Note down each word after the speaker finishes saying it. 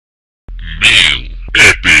New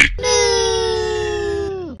Epic.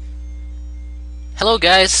 Hello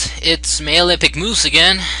guys, it's Male Epic Moose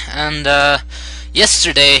again, and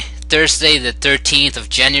yesterday, Thursday the 13th of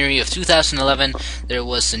January of 2011, there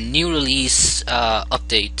was a new release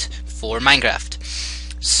update for Minecraft.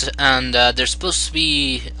 And there's supposed to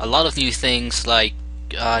be a lot of new things like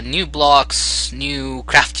new blocks, new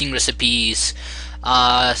crafting recipes.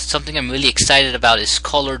 Something I'm really excited about is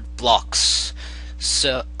colored blocks.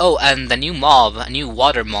 So, and the new mob, a new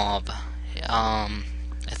water mob. I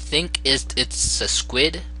think it's a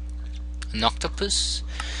squid, an octopus.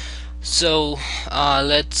 So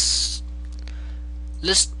let's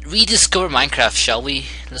rediscover Minecraft, shall we?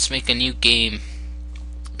 Let's make a new game.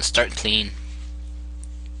 Let's start clean.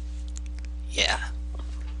 Yeah,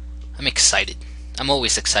 I'm excited. I'm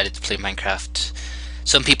always excited to play Minecraft.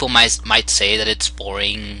 Some people might say that it's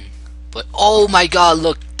boring, but oh my god,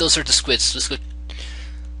 look, those are the squids.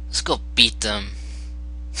 Let's go beat them.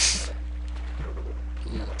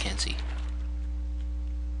 Ooh, can't see.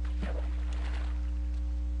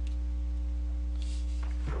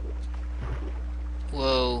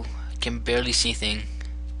 Whoa, I can barely see anything.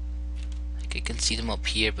 Like I can see them up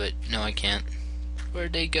here, but no, I can't.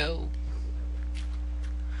 Where'd they go?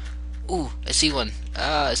 Ooh, I see one.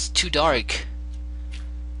 It's too dark.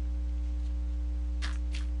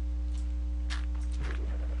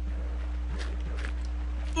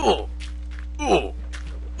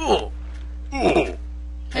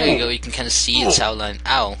 There you go, you can kind of see its outline.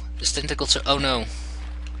 Ow, this tentacles are. Oh no,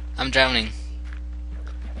 I'm drowning.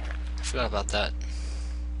 I forgot about that.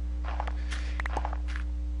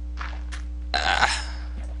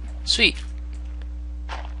 Sweet.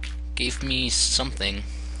 Gave me something.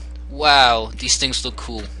 Wow, these things look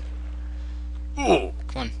cool. Come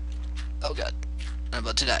on. Oh god, I'm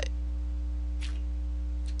about to die.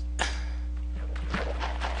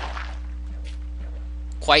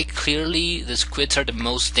 Quite clearly, the squids are the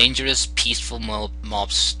most dangerous, peaceful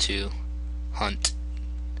mobs to hunt.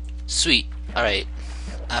 Sweet. Alright.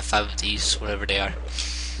 I have 5 of these, whatever they are.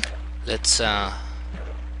 Let's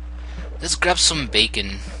grab some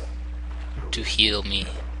bacon to heal me.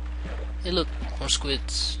 Hey look, more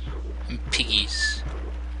squids and piggies.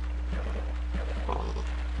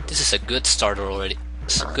 This is a good start already.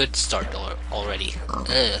 It's a good start already.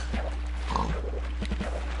 Ugh.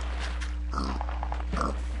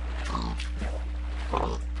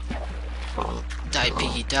 Die,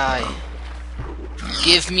 piggy, die.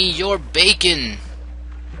 Give me your bacon.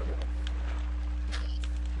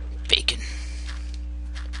 Bacon.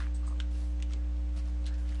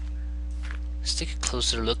 Let's take a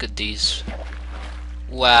closer look at these.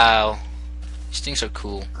 Wow. These things are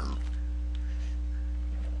cool.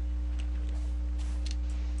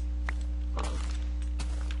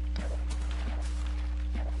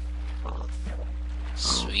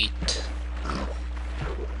 Sweet.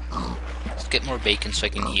 Let's get more bacon so I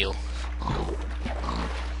can heal.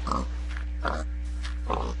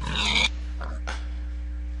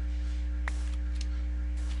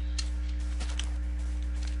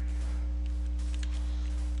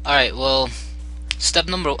 Alright, well, step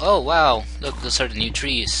number... Oh, wow. Look, those are the new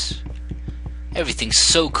trees. Everything's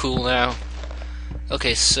so cool now.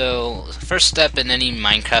 Okay, so, first step in any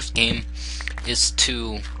Minecraft game is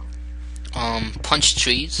to punch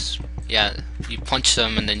trees. Yeah, you punch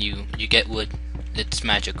them and then you get wood. It's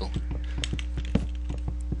magical.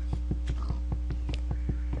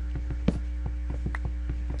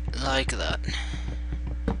 Like that.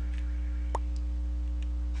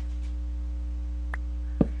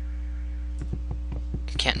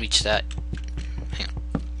 Can't reach that. Hang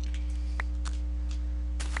on.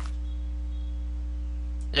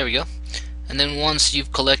 There we go. And then once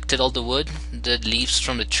you've collected all the wood, the leaves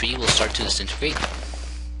from the tree will start to disintegrate.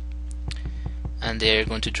 And they're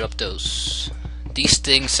going to drop those. These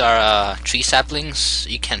things are tree saplings.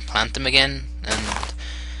 You can plant them again and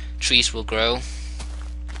trees will grow.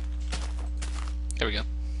 There we go.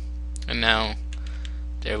 And now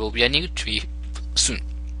there will be a new tree soon.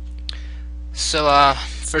 So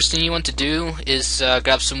first thing you want to do is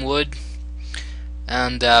grab some wood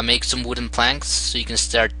and make some wooden planks so you can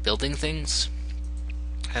start building things.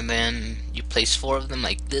 And then you place 4 of them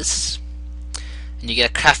like this, and you get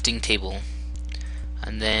a crafting table.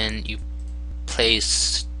 And then you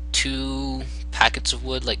place 2 packets of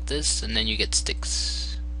wood like this, and then you get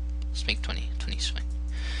sticks. Let's make 20. 20 is fine.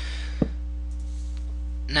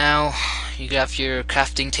 Now you grab your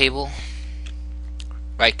crafting table,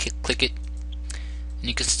 right click it, and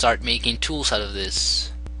you can start making tools out of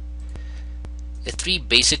this. The 3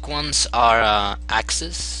 basic ones are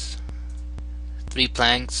axes, 3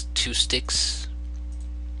 planks, 2 sticks,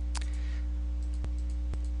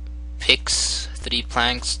 3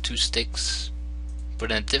 planks, 2 sticks,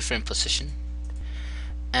 but in a different position,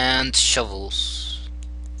 and shovels.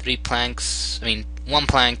 3 planks, 1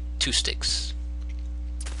 plank, 2 sticks.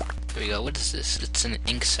 There we go. What is this? It's an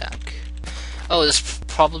ink sac. Oh, this is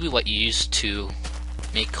probably what you use to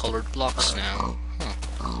make colored blocks now.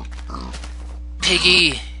 Huh.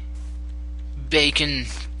 Piggy! Bacon!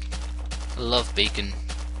 I love bacon.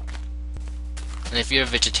 And if you're a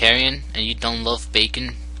vegetarian and you don't love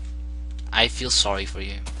bacon, I feel sorry for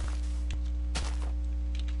you.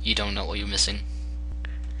 You don't know what you're missing.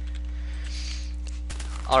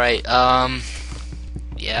 Alright,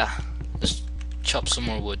 yeah. Let's chop some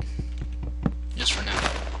more wood. Just for now.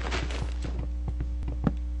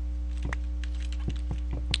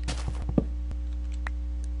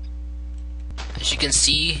 As you can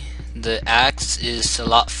see, the axe is a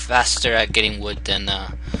lot faster at getting wood than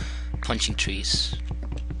punching trees.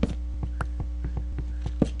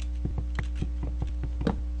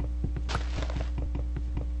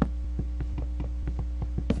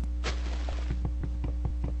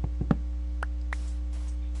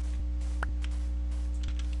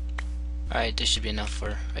 Alright, this should be enough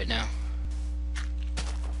for right now.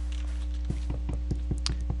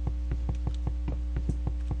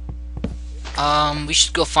 We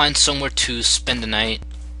should go find somewhere to spend the night.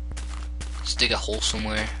 Let's dig a hole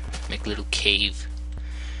somewhere, make a little cave.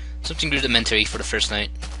 Something rudimentary for the first night.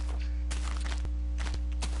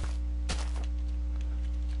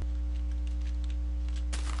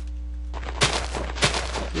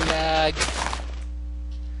 Lag.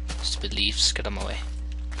 Stupid leaves, get them away.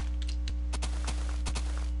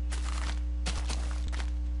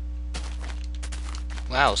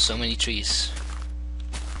 Wow, so many trees.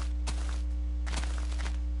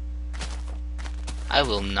 I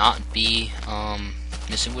will not be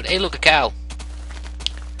missing wood. Hey, look, a cow.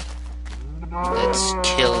 Let's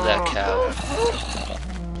kill that cow.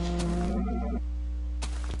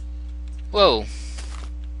 Whoa.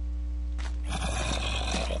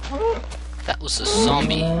 That was a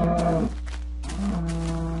zombie.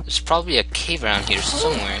 There's probably a cave around here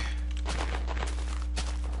somewhere.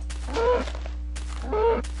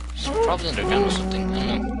 It's probably underground or something. I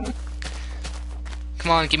don't know.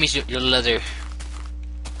 Come on, give me your leather.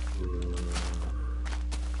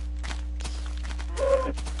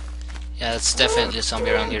 Yeah, it's definitely a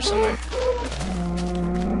zombie around here somewhere.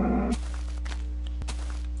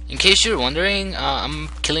 In case you're wondering, I'm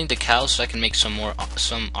killing the cow so I can make some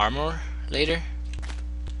armor later.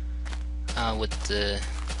 With the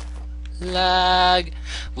lag,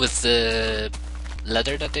 with the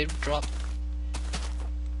leather that they drop.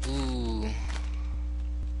 Ooh.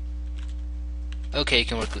 Okay,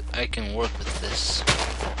 I can work with this.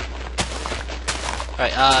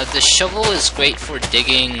 Alright, the shovel is great for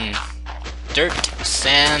digging dirt,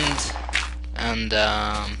 sand, and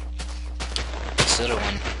what's the other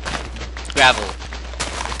one? Gravel.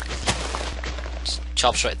 Just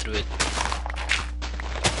chops right through it.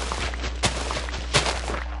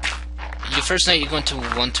 The first night you're going to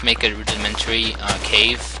want to make a rudimentary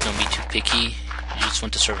cave. Don't be too picky. You just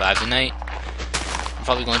want to survive the night. I'm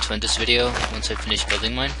probably going to end this video once I finish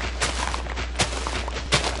building mine.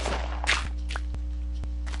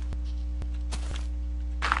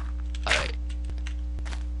 Alright.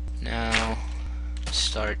 Now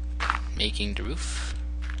start making the roof.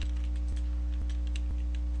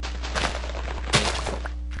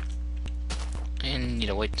 And need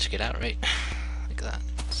to wait to get out, right? Like that.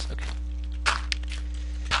 Okay.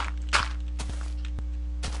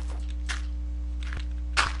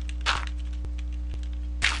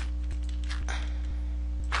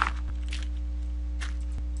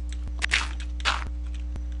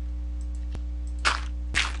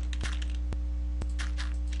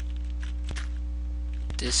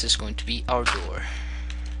 This is going to be our door.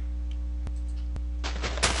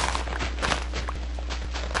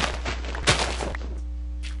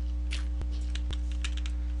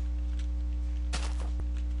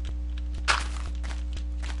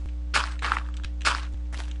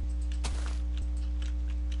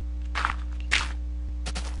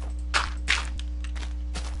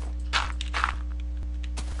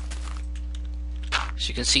 As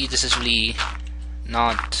you can see, this is really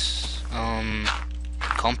not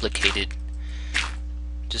complicated.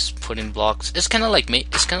 Just putting blocks. It's kind of like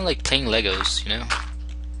playing Legos, you know.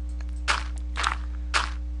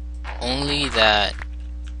 Only that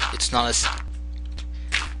it's not as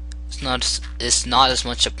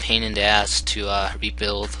much a pain in the ass to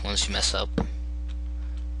rebuild once you mess up,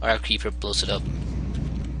 or a creeper blows it up.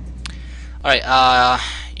 Alright,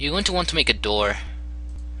 you're going to want to make a door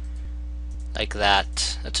like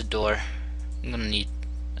that. That's a door. I'm gonna need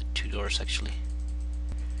 2 doors actually.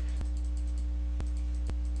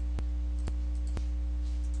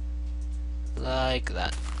 like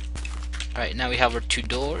that. Alright, now we have our two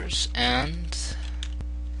doors, and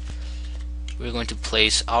we're going to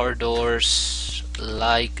place our doors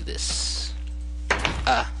like this.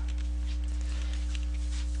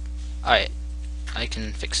 Alright, I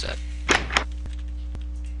can fix that.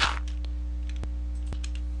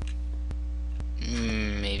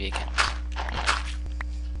 Maybe I can.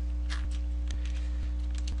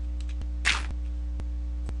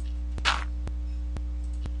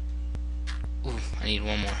 Ooh, I need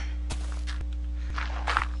one more.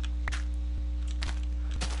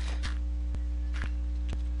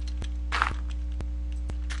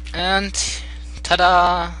 And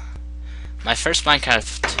ta-da! My first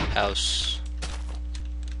Minecraft house.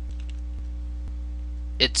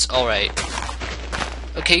 It's alright.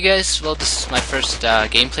 Okay guys, well this is my first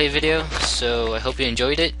gameplay video, so I hope you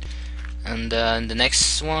enjoyed it. And in the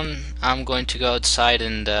next one, I'm going to go outside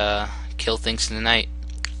and kill things in the night.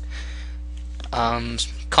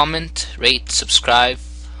 Comment, rate, subscribe,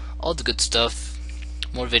 all the good stuff.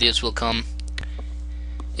 More videos will come,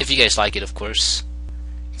 if you guys like it, of course.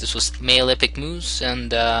 This was Male Epic Moose,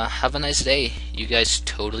 and have a nice day. You guys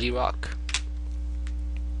totally rock.